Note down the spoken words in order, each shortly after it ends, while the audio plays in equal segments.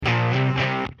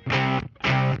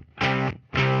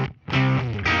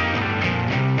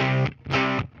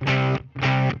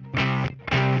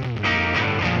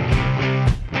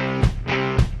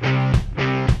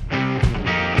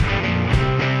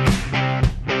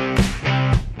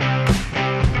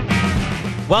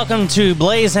Welcome to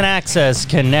Blaze and Access,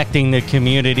 connecting the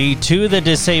community to the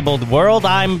disabled world.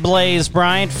 I'm Blaze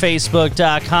Bryant,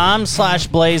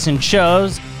 Facebook.com/Blaze and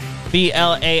Shows,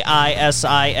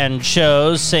 BLAISIN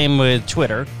Shows, same with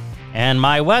Twitter, and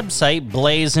my website,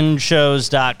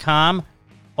 blazeandshows.com.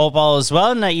 Hope all is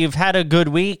well and that you've had a good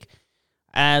week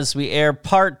as we air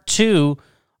part 2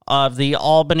 of the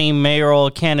Albany Mayoral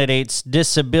Candidates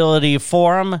Disability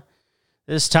Forum.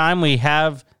 This time we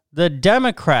have the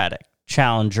Democratic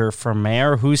challenger for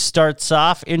mayor, who starts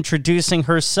off introducing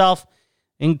herself,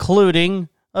 including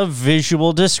a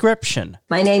visual description.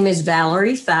 My name is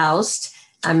Valerie Faust.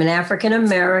 I'm an African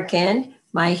American.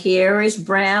 My hair is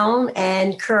brown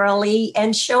and curly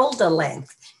and shoulder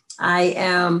length. I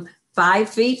am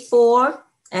 5'4"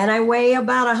 and I weigh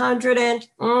about 100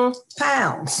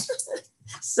 pounds.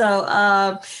 So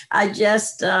I'm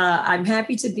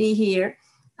happy to be here.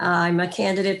 I'm a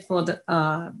candidate for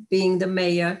being the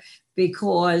mayor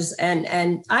because,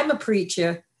 and I'm a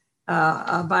preacher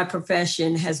by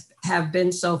profession, have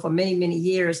been so for many, many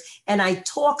years, and I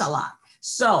talk a lot.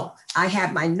 So I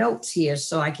have my notes here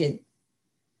so I can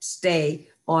stay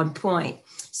on point.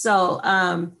 So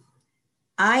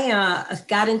I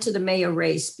got into the mayor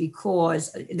race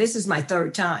because this is my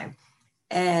third time.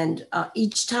 And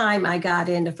each time I got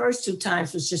in, the first 2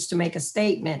 times was just to make a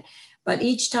statement. But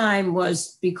each time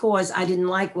was because I didn't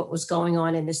like what was going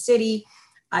on in the city.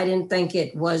 I didn't think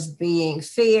it was being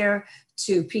fair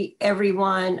to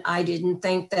everyone. I didn't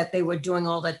think that they were doing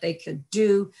all that they could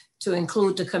do to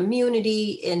include the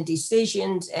community in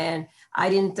decisions. And I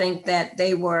didn't think that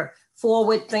they were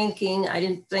forward thinking. I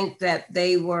didn't think that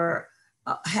they were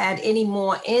had any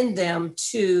more in them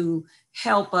to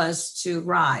help us to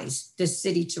rise, the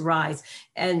city to rise.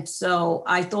 And so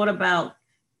I thought about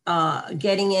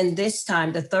getting in this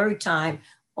time, the third time,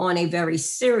 on a very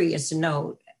serious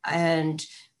note, and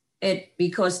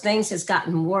because things has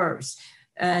gotten worse.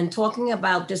 And talking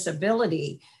about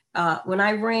disability, when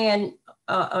I ran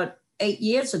 8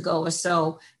 years ago or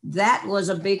so, that was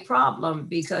a big problem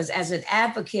because as an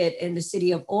advocate in the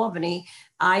city of Albany,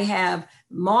 I have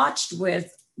marched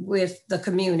with the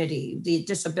community, the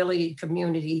disability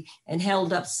community, and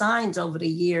held up signs over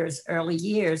the early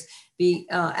years,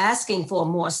 asking for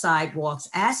more sidewalks,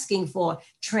 asking for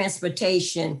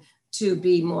transportation to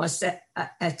be more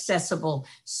accessible.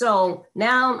 So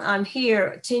now I'm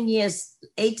here 8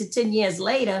 to 10 years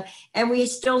later, and we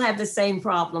still have the same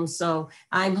problem. So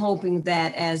I'm hoping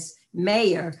that as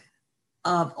mayor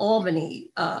of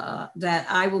Albany, that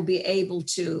I will be able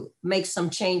to make some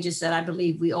changes that I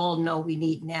believe we all know we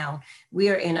need now. We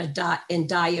are in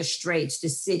dire straits, the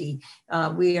city.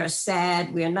 We are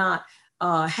sad. We are not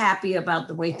happy about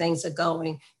the way things are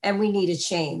going, and we need a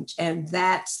change. And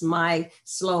that's my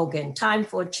slogan, time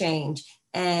for change.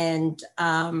 And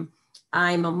I'm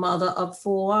a mother of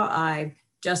 4. I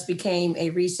just became a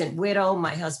recent widow.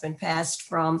 My husband passed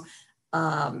from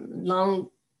lung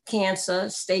cancer,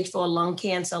 stage 4 lung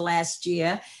cancer last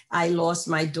year. I lost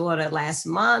my daughter last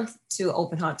month to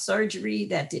open heart surgery.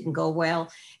 That didn't go well.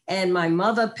 And my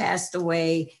mother passed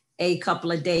away a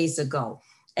couple of days ago.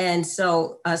 And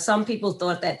so some people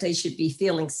thought that they should be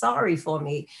feeling sorry for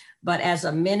me. But as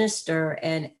a minister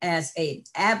and as an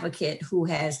advocate who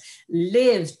has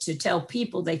lived to tell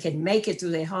people they can make it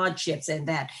through their hardships and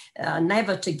that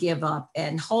never to give up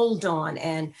and hold on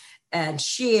and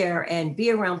share and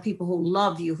be around people who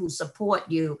love you, who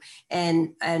support you,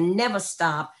 and never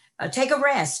stop. Take a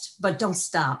rest, but don't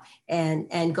stop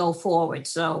and go forward.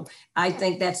 So I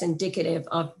think that's indicative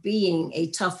of being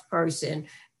a tough person,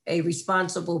 a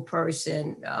responsible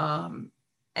person,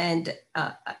 and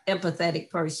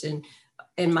empathetic person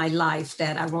in my life,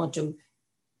 that I want to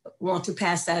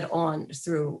pass that on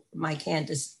through my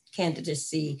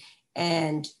candidacy.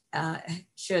 And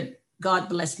should God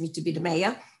bless me to be the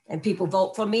mayor and people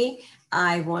vote for me,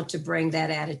 I want to bring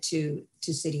that attitude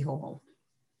to City Hall.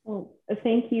 Well,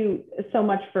 thank you so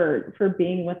much for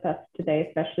being with us today,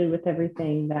 especially with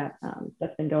everything that's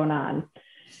been going on.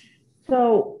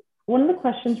 So one of the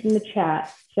questions from the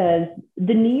chat says,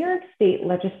 the New York State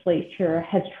Legislature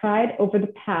has tried over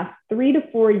the past 3 to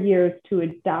 4 years to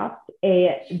adopt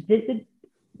a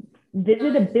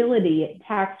visitability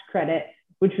tax credit,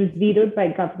 which was vetoed by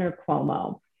Governor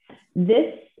Cuomo.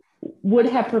 This would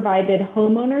have provided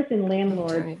homeowners and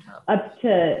landlords up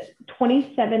to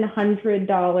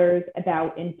 $2,700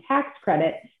 about in tax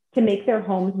credit to make their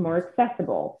homes more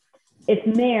accessible. If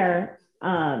mayor,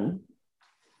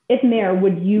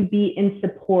 would you be in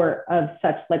support of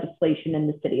such legislation in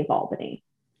the city of Albany?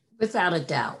 Without a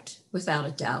doubt, without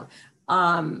a doubt.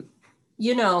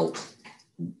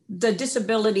 The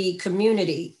disability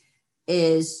community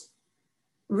is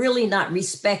really not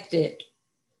respected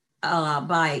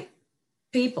by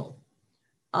people.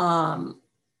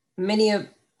 Many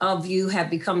of you have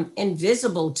become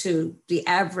invisible to the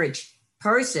average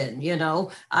person. You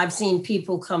know, I've seen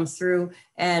people come through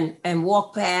and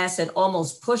walk past and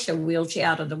almost push a wheelchair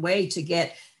out of the way to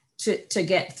get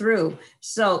through.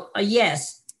 So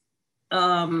yes,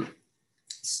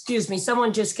 excuse me,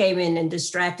 someone just came in and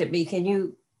distracted me. Can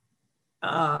you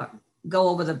go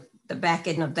over the back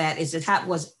end of that? Is it how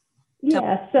was?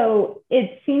 Yeah, so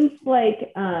it seems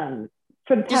like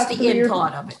for the just past the end years,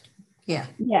 part of it. Yeah.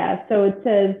 Yeah, so it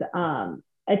says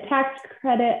a tax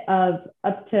credit of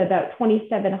up to about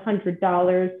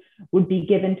 $2,700 would be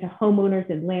given to homeowners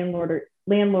and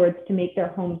landlords to make their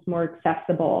homes more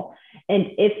accessible. And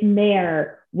if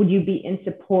mayor, would you be in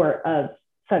support of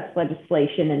such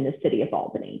legislation in the city of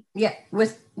Albany? Yeah,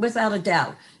 without a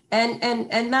doubt.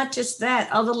 And not just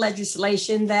that, other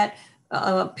legislation that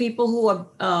people who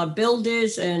are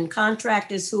builders and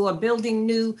contractors who are building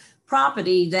new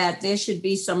property, that there should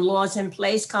be some laws in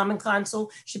place. Common Council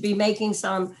should be making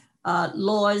some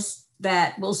laws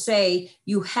that will say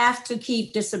you have to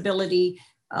keep disability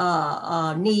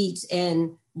needs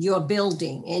in your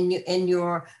building, in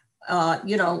your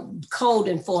code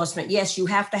enforcement. Yes, you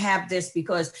have to have this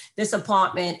because this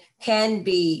apartment can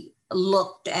be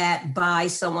looked at by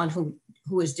someone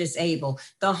who is disabled,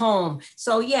 the home.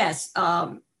 So yes,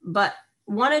 but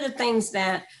one of the things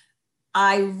that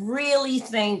I really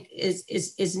think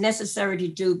is necessary to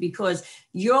do, because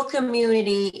your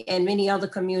community and many other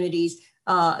communities,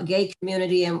 gay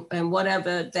community and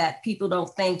whatever, that people don't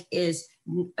think is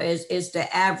the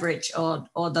average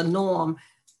or the norm,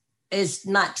 is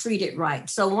not treated right.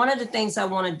 So one of the things I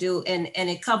want to do, and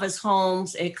it covers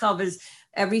homes, it covers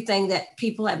everything that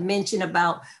people have mentioned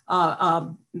about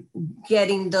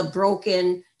getting the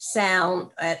broken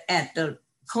sound at the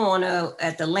corner,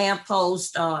 at the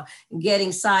lamppost,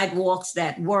 getting sidewalks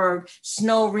that work,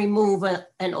 snow removal,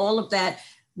 and all of that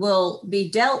will be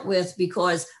dealt with,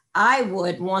 because I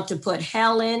would want to put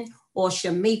Helen or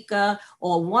Shamika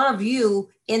or one of you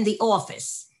in the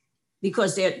office,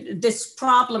 because this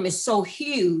problem is so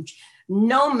huge.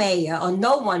 No mayor or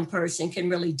no one person can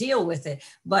really deal with it,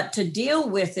 but to deal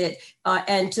with it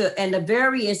and the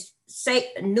various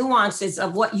nuances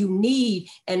of what you need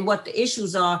and what the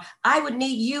issues are, I would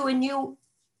need you, and you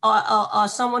are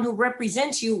someone who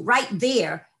represents you right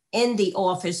there in the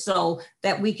office, so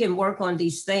that we can work on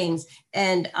these things.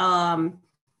 And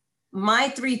my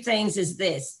three things is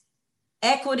this: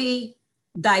 equity,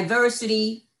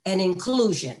 diversity, and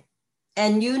inclusion.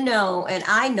 And you know, and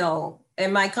I know,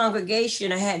 in my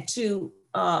congregation, I had two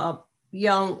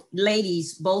young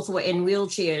ladies, both were in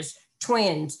wheelchairs,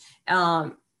 twins.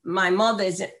 My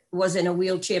mother was in a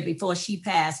wheelchair before she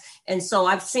passed. And so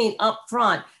I've seen up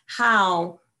front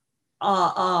how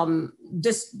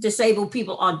disabled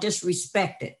people are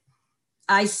disrespected.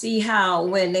 I see how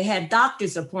when they had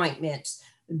doctor's appointments,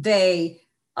 they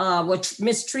were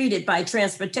mistreated by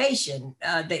transportation.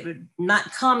 They were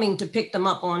not coming to pick them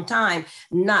up on time,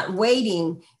 not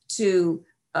waiting to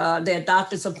their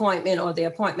doctor's appointment or their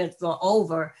appointments were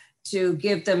over to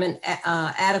give them an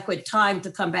adequate time to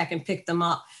come back and pick them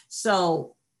up.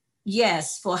 So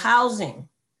yes, for housing,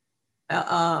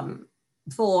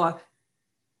 for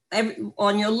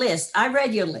on your list, I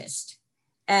read your list,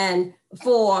 and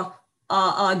for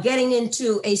getting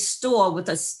into a store with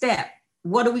a step,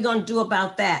 what are we going to do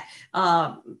about that?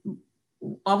 Are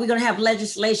we going to have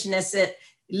legislation that said,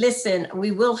 listen,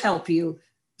 we will help you,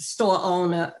 store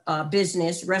owner,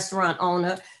 business, restaurant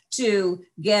owner, to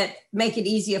make it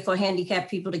easier for handicapped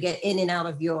people to get in and out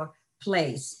of your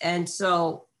place? And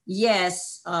so,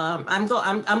 yes, I'm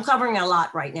covering a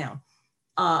lot right now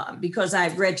because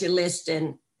I've read your list,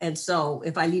 and so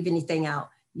if I leave anything out,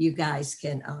 you guys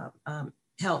can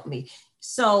help me.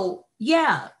 So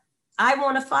yeah, I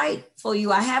want to fight for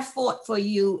you. I have fought for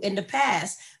you in the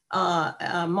past,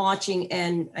 marching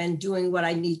and doing what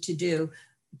I need to do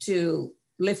to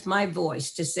lift my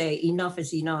voice to say enough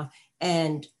is enough,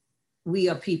 and we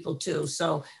are people too.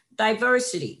 So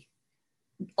diversity,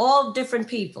 all different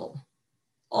people,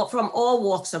 from all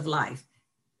walks of life,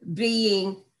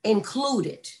 being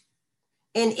included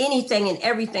in anything and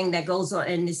everything that goes on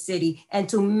in this city, and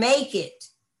to make it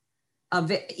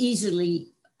easily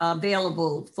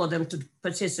available for them to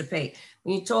participate.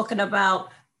 When you're talking about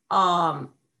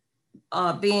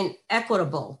being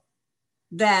equitable,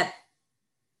 that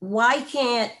why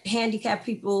can't handicapped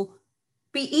people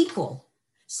be equal?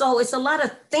 So it's a lot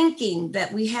of thinking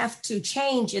that we have to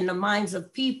change in the minds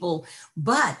of people,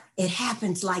 but it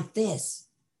happens like this.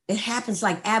 It happens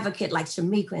like advocate, like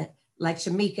Shamika, like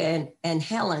Shamika and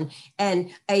Helen,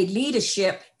 and a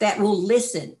leadership that will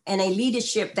listen, and a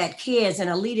leadership that cares, and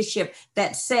a leadership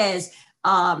that says,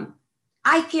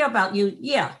 I care about you.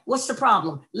 Yeah, what's the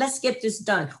problem? Let's get this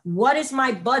done. What is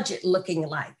my budget looking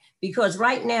like? Because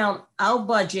right now, our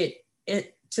budget,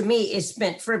 to me, is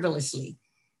spent frivolously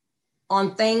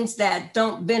on things that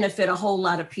don't benefit a whole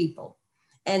lot of people.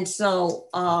 And so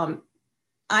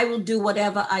I will do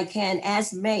whatever I can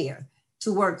as mayor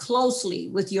to work closely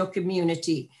with your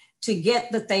community to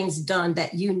get the things done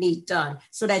that you need done,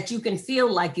 so that you can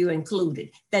feel like you're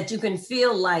included, that you can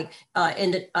feel like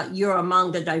you're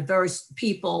among the diverse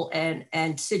people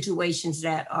and situations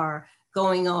that are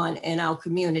going on in our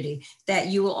community, that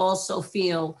you will also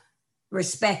feel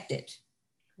respected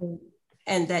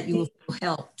and that you will feel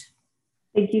helped.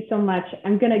 Thank you so much.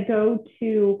 I'm going to go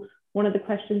to one of the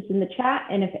questions in the chat,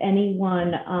 and if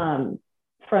anyone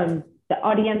from the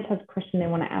audience has a question they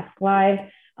want to ask live,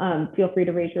 feel free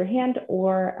to raise your hand,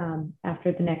 or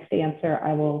after the next answer,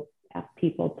 I will ask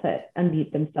people to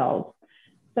unmute themselves.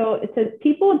 So it says,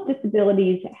 people with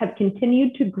disabilities have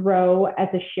continued to grow as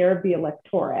a share of the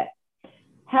electorate.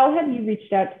 How have you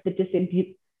reached out to the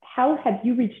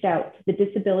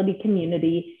disability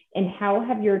community, and how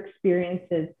have your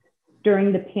experiences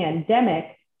during the pandemic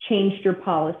changed your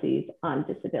policies on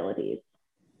disabilities?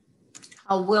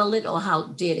 How will it, or how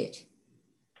did it?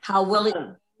 How will it?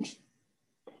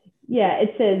 Yeah,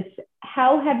 it says,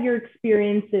 how have your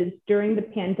experiences during the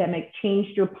pandemic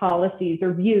changed your policies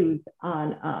or views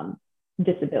on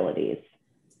disabilities?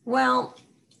 Well,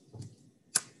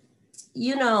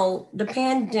 you know, the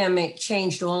pandemic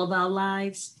changed all of our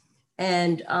lives.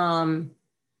 And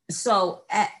so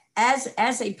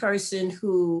as a person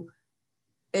who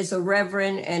is a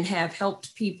reverend and have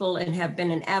helped people and have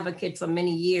been an advocate for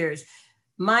many years,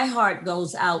 my heart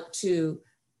goes out to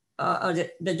the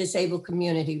disabled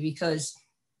community, because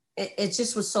it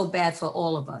just was so bad for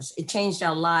all of us. It changed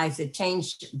our lives. It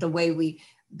changed the way we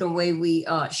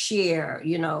share.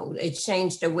 You know, it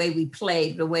changed the way we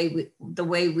play, the way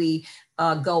we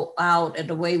go out, and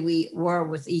the way we were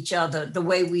with each other, the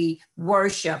way we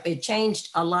worship. It changed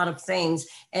a lot of things.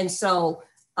 And so,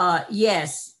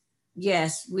 yes,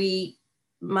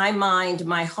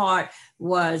 my heart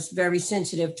was very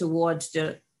sensitive towards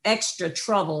the extra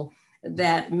trouble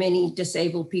that many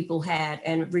disabled people had.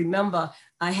 And remember,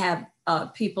 I have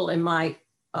people in my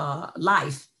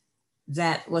life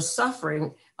that was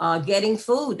suffering getting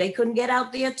food. They couldn't get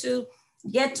out there to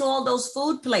get to all those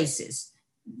food places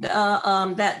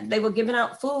that they were giving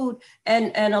out food.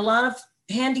 And a lot of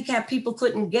handicapped people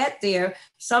couldn't get there.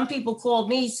 Some people called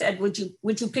me, said, would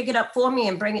you pick it up for me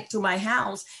and bring it to my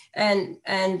house? And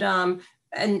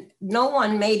no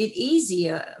one made it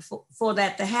easier for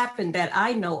that to happen that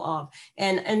I know of.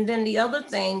 And then the other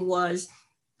thing was,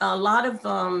 a lot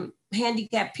of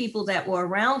handicapped people that were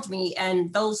around me,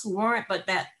 and those who weren't, but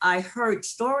that I heard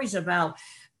stories about,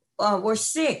 were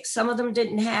sick. Some of them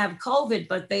didn't have COVID,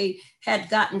 but they had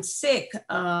gotten sick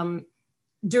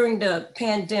during the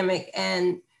pandemic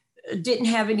and didn't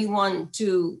have anyone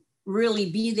to really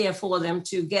be there for them,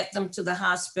 to get them to the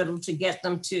hospital, to get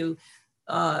them to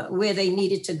where they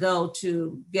needed to go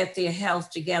to get their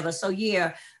health together. So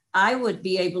yeah, I would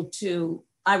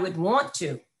want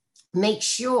to make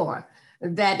sure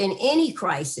that in any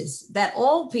crisis, that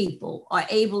all people are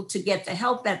able to get the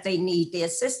help that they need, the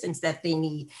assistance that they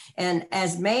need. And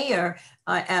as mayor,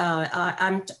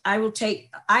 I'm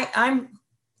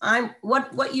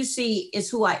what you see is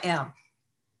who I am.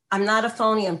 I'm not a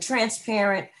phony. I'm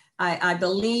transparent. I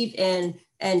believe in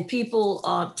people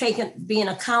being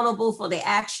accountable for their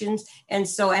actions. And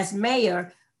so as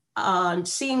mayor,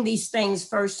 seeing these things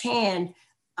firsthand,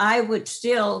 I would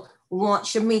still want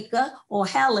Shamika or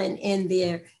Helen in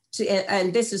there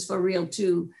and this is for real,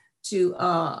 to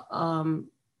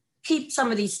keep some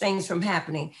of these things from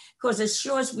happening. Because as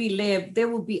sure as we live, there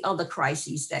will be other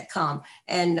crises that come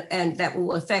and that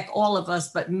will affect all of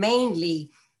us, but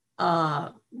mainly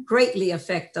greatly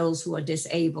affect those who are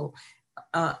disabled.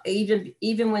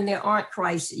 Even when there aren't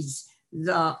crises,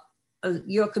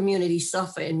 your community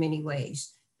suffer in many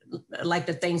ways, like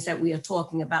the things that we are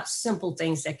talking about, simple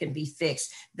things that can be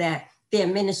fixed that the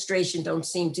administration don't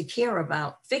seem to care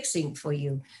about fixing for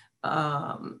you.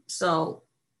 So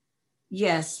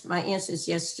yes, my answer is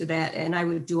yes to that. And I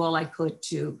would do all I could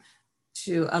to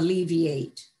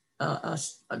alleviate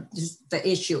the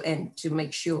issue and to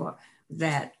make sure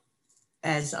that,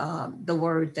 as the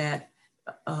word that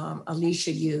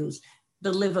Alicia used,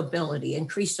 the livability,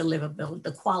 increase the livability,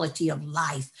 the quality of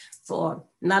life for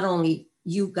not only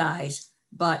you guys,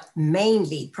 but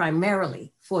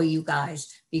primarily for you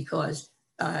guys, because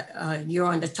you're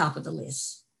on the top of the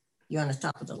list. You're on the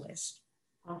top of the list.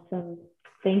 Awesome.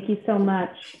 Thank you so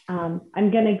much. I'm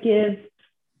going to give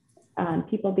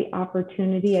people the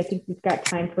opportunity. I think we've got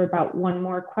time for about one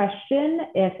more question.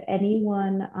 If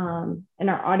anyone in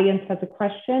our audience has a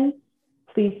question,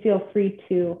 please feel free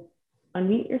to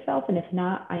unmute yourself. And if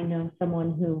not, I know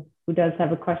someone who does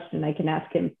have a question. I can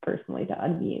ask him personally to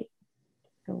unmute.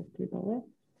 Go through the list.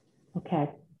 Okay.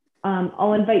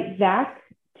 I'll invite Zach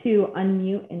to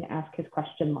unmute and ask his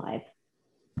question live.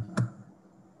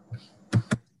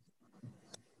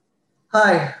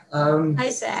 Hi. Hi,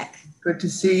 Zach. Good to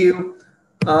see you.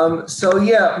 So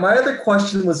yeah, my other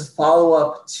question was a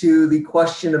follow-up to the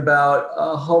question about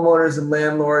homeowners and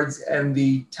landlords and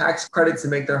the tax credits to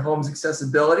make their homes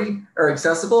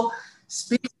accessible.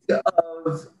 Speaking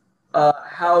of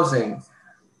housing,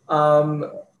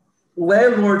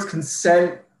 landlords can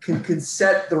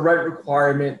set the rent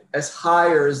requirement as high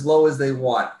or as low as they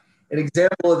want. An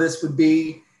example of this would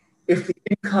be if the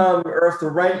income or if the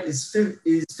rent is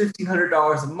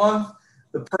 $1,500 a month,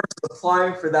 the person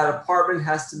applying for that apartment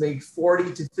has to make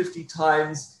 40 to 50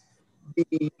 times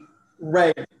the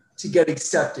rent to get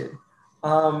accepted.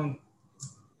 A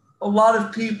lot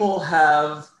of people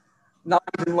have not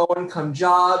even low-income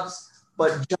jobs,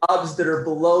 but jobs that are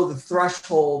below the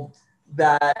threshold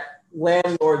that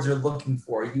landlords are looking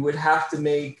for. You would have to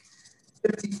make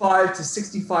 $55,000 to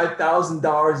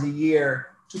 $65,000 a year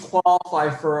to qualify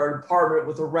for an apartment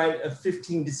with a rent of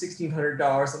 $1,500 to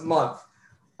 $1,600 a month.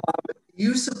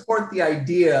 You support the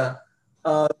idea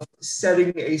of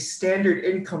setting a standard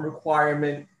income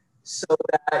requirement so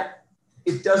that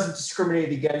it doesn't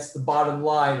discriminate against the bottom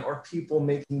line or people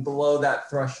making below that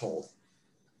threshold.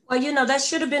 Well, that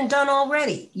should have been done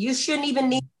already. You shouldn't even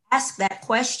need to ask that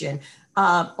question.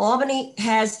 Albany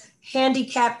has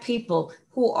handicapped people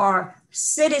who are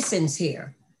citizens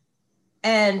here.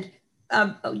 And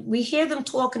we hear them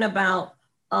talking about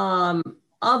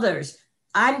others.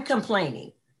 I'm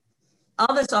complaining.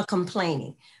 Others are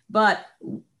complaining, but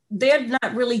they're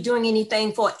not really doing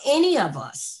anything for any of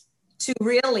us to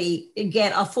really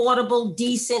get affordable,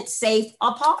 decent, safe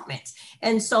apartments.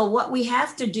 And so what we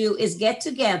have to do is get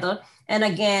together. And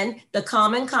again, the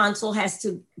Common Council has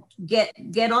to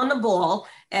get on the ball,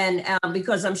 and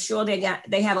because I'm sure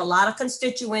they have a lot of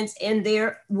constituents in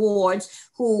their wards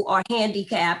who are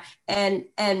handicapped, and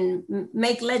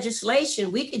make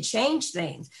legislation. We could change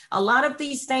things. A lot of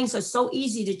these things are so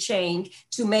easy to change,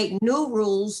 to make new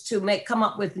rules, to come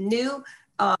up with new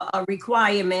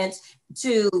requirements,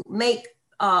 to make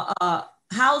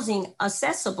housing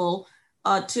accessible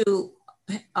to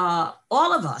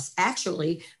all of us,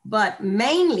 actually, but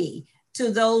mainly to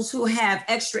those who have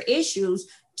extra issues,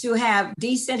 to have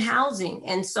decent housing.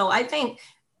 And so I think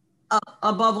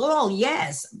above all,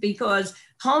 yes, because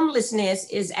homelessness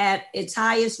is at its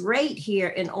highest rate here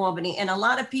in Albany. And a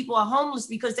lot of people are homeless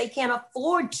because they can't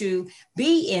afford to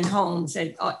be in homes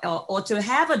or to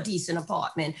have a decent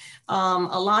apartment.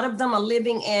 A lot of them are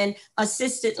living in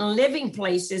assisted living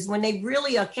places when they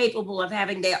really are capable of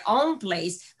having their own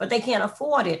place, but they can't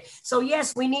afford it. So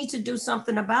yes, we need to do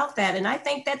something about that. And I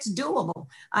think that's doable.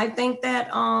 I think that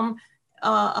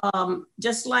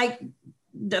just like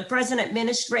the present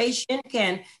administration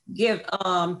can give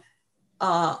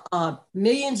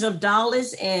millions of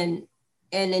dollars and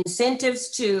incentives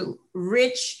to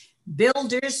rich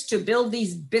builders to build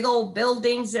these big old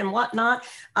buildings and whatnot.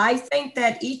 I think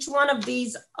that each one of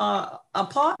these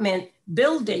apartment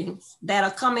buildings that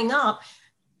are coming up,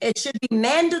 it should be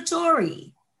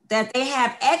mandatory that they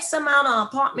have X amount of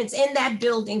apartments in that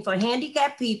building for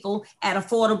handicapped people at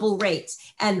affordable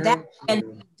rates. And that can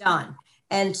be done.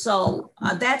 And so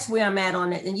that's where I'm at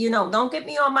on it. And, don't get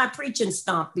me on my preaching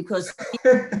stomp, because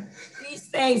these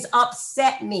things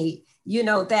upset me,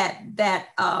 that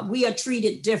we are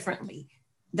treated differently,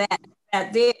 that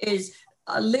there is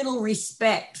a little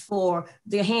respect for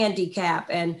the handicap,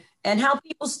 and how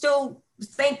people still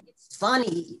think it's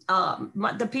funny.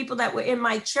 The people that were in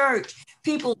my church,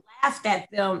 people laughed at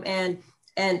them and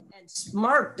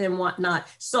smirked and whatnot.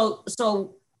 So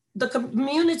the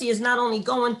community is not only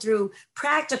going through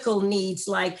practical needs,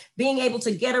 like being able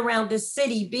to get around this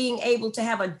city, being able to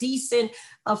have a decent,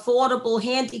 affordable,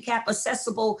 handicap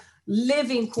accessible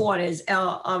living quarters,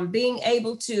 being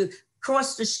able to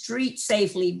cross the street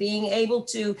safely, being able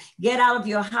to get out of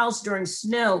your house during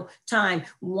snow time.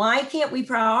 Why can't we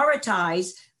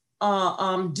prioritize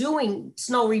doing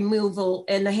snow removal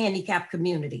in the handicapped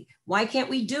community? Why can't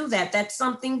we do that? That's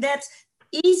something that's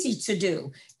easy to do.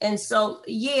 And so,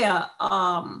 yeah,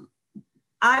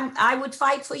 I would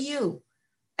fight for you,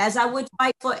 as I would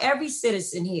fight for every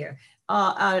citizen here.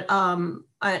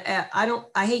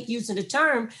 I hate using the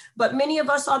term, but many of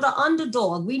us are the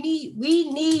underdog. We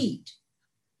need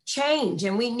change,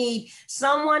 and we need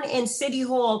someone in City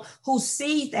Hall who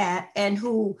see that and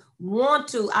who want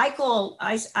to.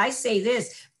 I say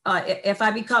this, if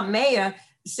I become mayor,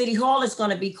 City Hall is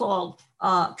going to be called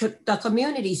the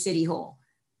Community City Hall,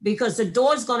 because the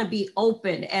door is going to be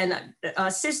open and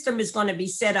a system is going to be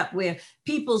set up where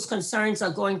people's concerns are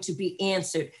going to be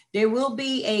answered. There will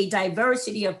be a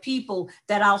diversity of people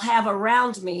that I'll have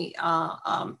around me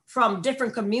from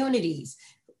different communities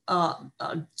to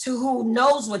who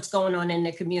knows what's going on in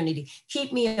the community.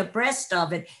 Keep me abreast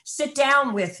of it. Sit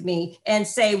down with me and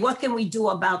say, what can we do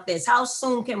about this? How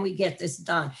soon can we get this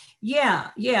done?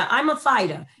 Yeah, I'm a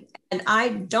fighter, and I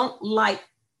don't like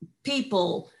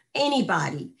people,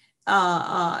 anybody,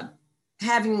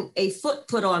 having a foot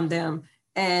put on them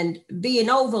and being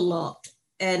overlooked.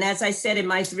 And as I said in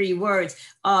my 3 words,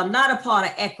 not a part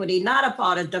of equity, not a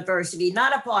part of diversity,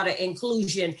 not a part of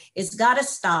inclusion. It's got to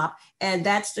stop. And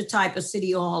that's the type of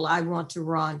City Hall I want to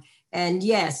run. And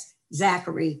yes,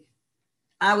 Zachary,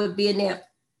 I would be in there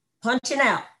punching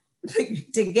out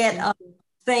to get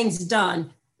things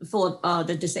done for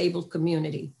the disabled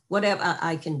community, whatever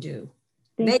I can do.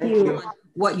 Thank you.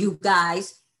 What you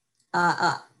guys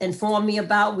inform me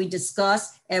about, we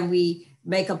discuss, and we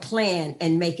make a plan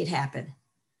and make it happen.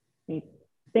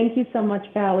 Thank you so much,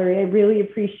 Valerie. I really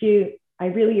appreciate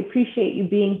you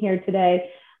being here today.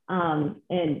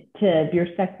 And to be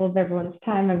respectful of everyone's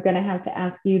time, I'm going to have to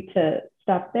ask you to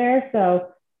stop there. So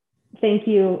thank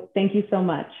you. Thank you so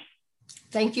much.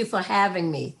 Thank you for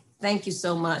having me. Thank you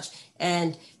so much.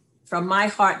 And from my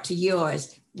heart to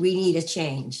yours, we need a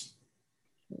change.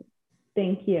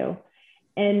 Thank you.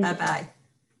 And bye-bye.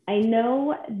 I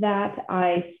know that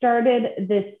I started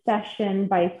this session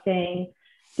by saying,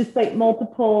 despite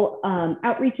multiple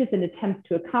outreaches and attempts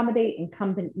to accommodate,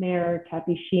 incumbent Mayor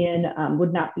Kathy Sheehan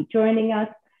would not be joining us.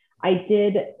 I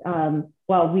did,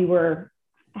 while we were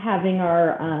having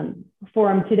our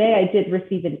forum today, I did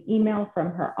receive an email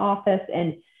from her office,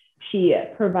 and she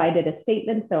provided a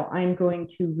statement. So I'm going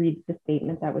to read the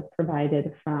statement that was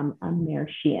provided from Mayor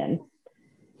Sheehan.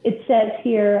 It says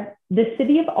here, the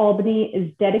City of Albany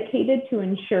is dedicated to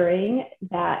ensuring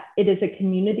that it is a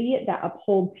community that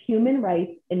upholds human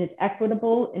rights and is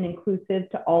equitable and inclusive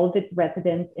to all of its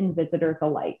residents and visitors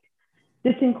alike.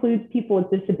 This includes people with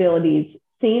disabilities,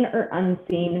 seen or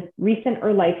unseen, recent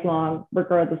or lifelong,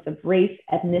 regardless of race,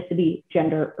 ethnicity,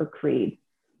 gender, or creed.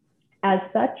 As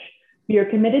such, we are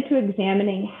committed to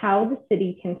examining how the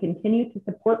city can continue to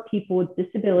support people with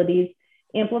disabilities,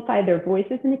 amplify their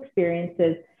voices and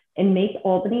experiences, and make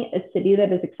Albany a city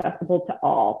that is accessible to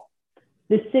all.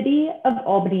 The City of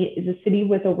Albany is a city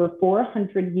with over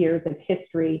 400 years of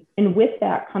history, and with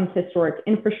that comes historic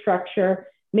infrastructure,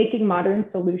 making modern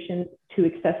solutions to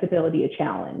accessibility a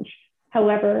challenge.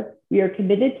 However, we are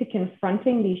committed to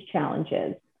confronting these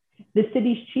challenges. The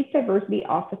city's Chief Diversity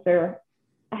Officer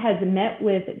has met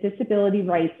with disability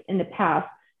rights in the past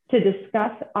to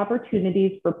discuss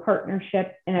opportunities for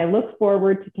partnership, and I look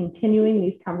forward to continuing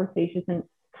these conversations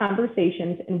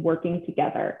and working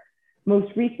together.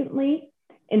 Most recently,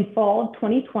 in fall of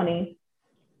 2020,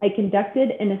 I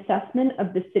conducted an assessment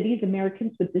of the city's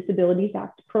Americans with Disabilities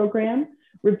Act program,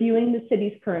 reviewing the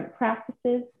city's current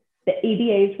practices, the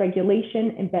ADA's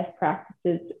regulation and best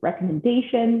practices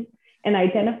recommendations, and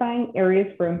identifying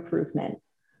areas for improvement.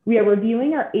 We are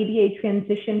reviewing our ADA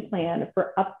transition plan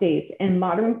for updates and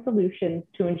modern solutions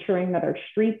to ensuring that our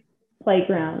streets,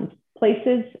 playgrounds,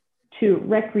 places to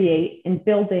recreate, and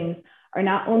buildings are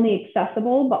not only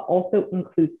accessible, but also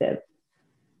inclusive.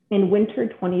 In winter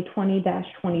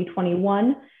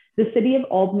 2020-2021, the City of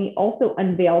Albany also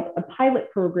unveiled a pilot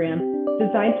program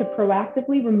designed to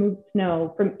proactively remove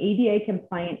snow from ADA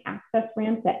compliant access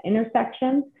ramps at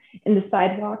intersections and the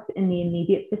sidewalks in the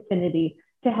immediate vicinity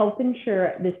to help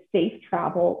ensure the safe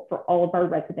travel for all of our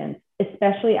residents,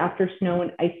 especially after snow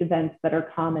and ice events that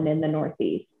are common in the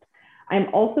Northeast.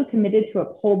 I'm also committed to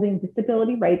upholding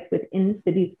disability rights within the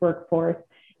city's workforce,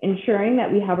 ensuring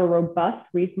that we have a robust,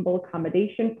 reasonable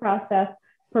accommodation process,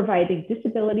 providing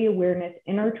disability awareness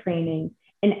in our training,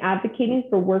 and advocating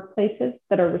for workplaces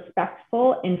that are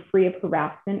respectful and free of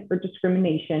harassment or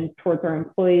discrimination towards our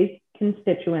employees,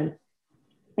 constituents,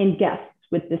 and guests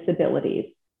with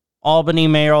disabilities. Albany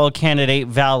mayoral candidate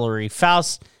Valerie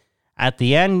Faust at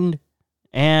the end,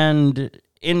 and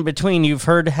in between, you've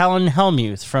heard Helen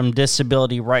Hellmuth from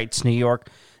Disability Rights New York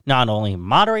not only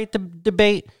moderate the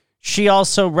debate, she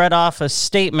also read off a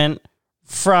statement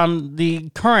from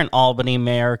the current Albany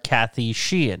mayor, Kathy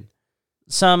Sheehan.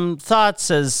 Some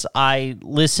thoughts as I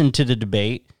listened to the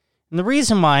debate. And the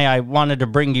reason why I wanted to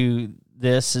bring you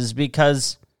this is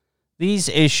because these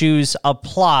issues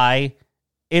apply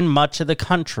in much of the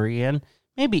country and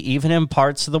maybe even in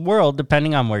parts of the world,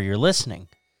 depending on where you're listening.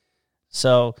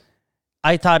 So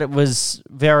I thought it was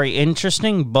very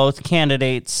interesting. Both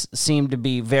candidates seem to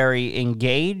be very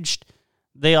engaged.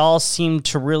 They all seem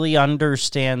to really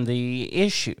understand the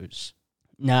issues.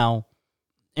 Now,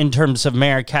 in terms of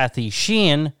Mayor Kathy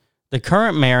Sheehan, the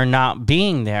current mayor not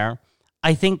being there,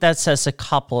 I think that says a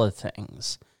couple of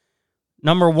things.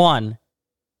 Number one,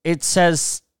 it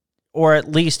says, or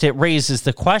at least it raises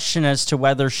the question as to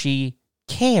whether she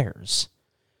cares.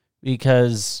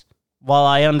 Because while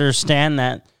I understand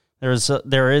that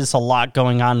there is a lot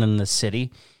going on in the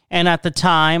city, and at the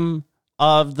time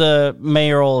of the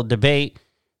mayoral debate,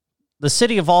 the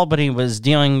city of Albany was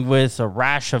dealing with a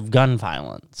rash of gun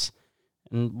violence.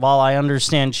 And while I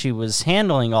understand she was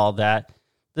handling all that,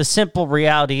 the simple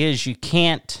reality is you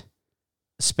can't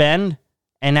spend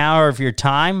an hour of your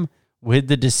time with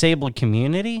the disabled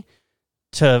community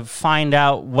to find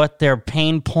out what their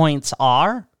pain points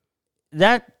are.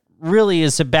 That really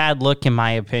is a bad look, in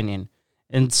my opinion,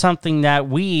 and something that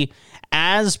we,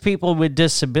 as people with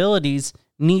disabilities,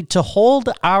 need to hold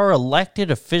our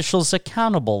elected officials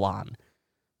accountable on.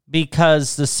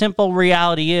 Because the simple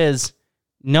reality is,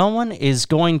 no one is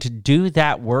going to do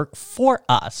that work for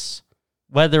us.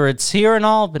 Whether it's here in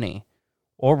Albany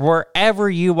or wherever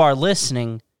you are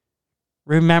listening,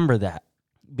 remember that.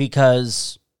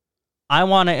 Because I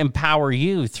want to empower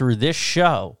you through this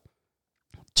show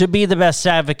to be the best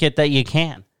advocate that you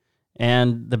can.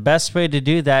 And the best way to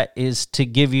do that is to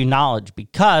give you knowledge.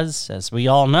 Because, as we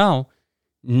all know,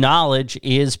 knowledge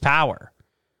is power.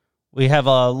 We have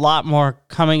a lot more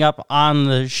coming up on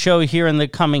the show here in the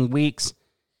coming weeks.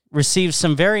 Received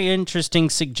some very interesting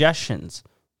suggestions,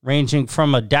 ranging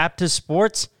from adaptive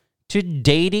sports to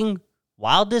dating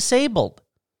while disabled.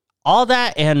 All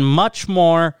that and much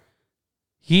more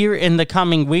here in the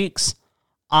coming weeks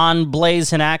on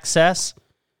Blaze and Access.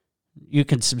 You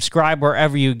can subscribe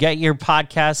wherever you get your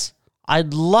podcasts.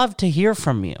 I'd love to hear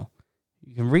from you.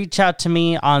 You can reach out to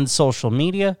me on social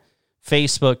media,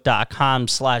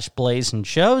 facebook.com/blaisin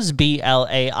shows,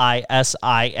 BLAISIN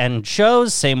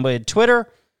shows, same with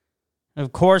Twitter. And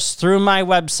of course, through my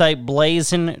website,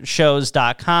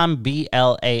 blaisinshows.com,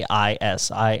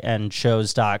 BLAISIN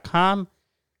shows.com,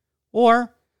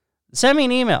 or send me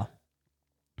an email.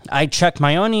 I check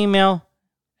my own email.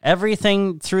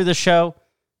 Everything through the show,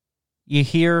 you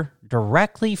hear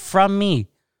directly from me.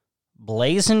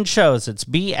 Blaisin Shows. It's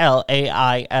BLAISIN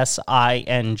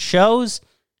shows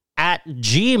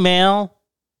 @gmail.com.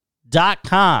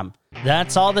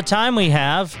 That's all the time we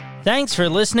have. Thanks for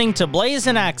listening to Blaze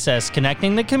and Access,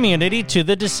 connecting the community to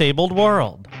the disabled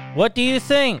world. What do you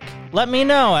think? Let me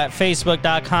know at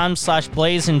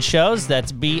facebook.com/Blaisin shows.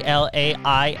 That's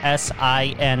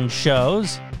BLAISIN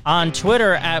shows. On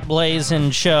Twitter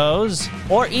 @Blaisin shows.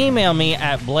 Or email me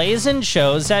at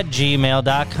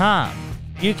blaizinshows@gmail.com.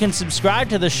 You can subscribe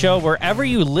to the show wherever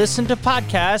you listen to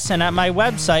podcasts and at my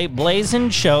website,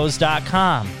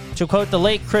 blaizinshows.com. To quote the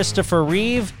late Christopher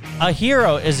Reeve, a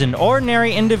hero is an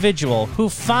ordinary individual who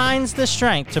finds the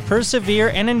strength to persevere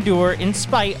and endure in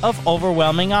spite of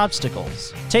overwhelming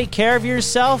obstacles. Take care of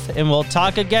yourself, and we'll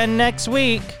talk again next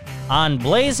week. On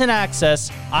Blaze and Access,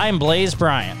 I'm Blaze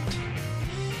Bryant.